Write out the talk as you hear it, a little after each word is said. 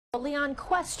Leon,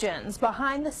 questions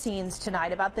behind the scenes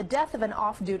tonight about the death of an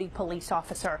off-duty police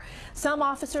officer. Some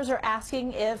officers are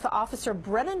asking if Officer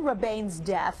Brennan Rabane's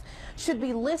death should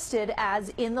be listed as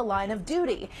in the line of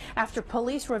duty after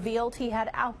police revealed he had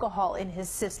alcohol in his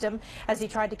system as he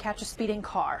tried to catch a speeding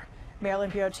car.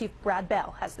 Maryland Bureau Chief Brad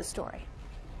Bell has the story.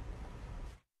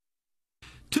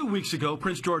 2 weeks ago,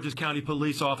 Prince George's County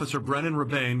Police Officer Brennan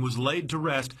Rabane was laid to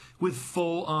rest with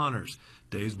full honors.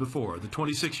 Days before, the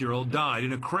 26-year-old died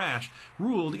in a crash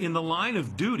ruled in the line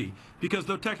of duty because,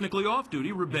 though technically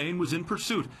off-duty, Rabane was in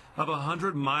pursuit of a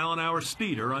 100-mile-an-hour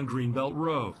speeder on Greenbelt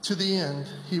Road. To the end,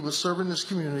 he was serving his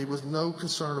community with no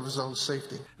concern of his own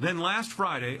safety. Then last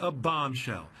Friday, a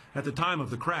bombshell. At the time of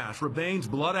the crash, Rabane's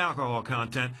blood alcohol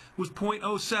content was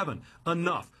 .07,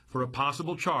 enough for a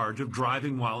possible charge of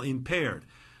driving while impaired.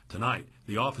 Tonight,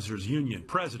 the officers' union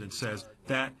president says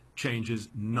that changes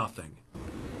nothing.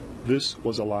 This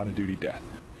was a line-of-duty death,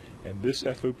 and this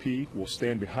FOP will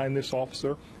stand behind this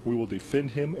officer. We will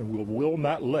defend him, and we will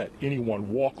not let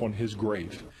anyone walk on his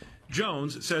grave.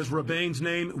 Jones says Rabane's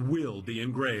name will be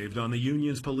engraved on the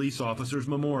union's police officer's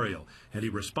memorial, and he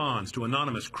responds to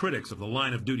anonymous critics of the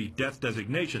line-of-duty death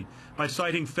designation by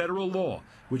citing federal law,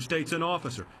 which states an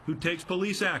officer who takes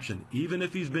police action, even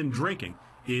if he's been drinking,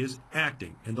 is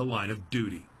acting in the line of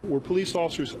duty. We're police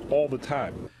officers all the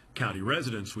time. County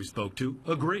residents we spoke to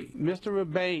agree. Mr.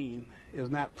 Rabane is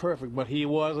not perfect, but he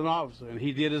was an officer, and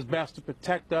he did his best to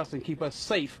protect us and keep us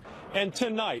safe. And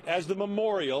tonight, as the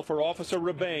memorial for Officer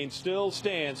Rabane still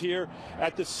stands here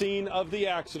at the scene of the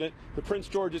accident, the Prince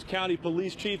George's County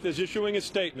Police Chief is issuing a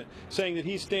statement saying that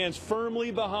he stands firmly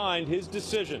behind his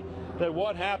decision that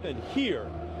what happened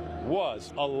here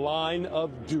was a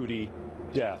line-of-duty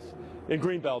death. In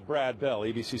Greenbelt, Brad Bell,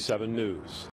 ABC 7 News.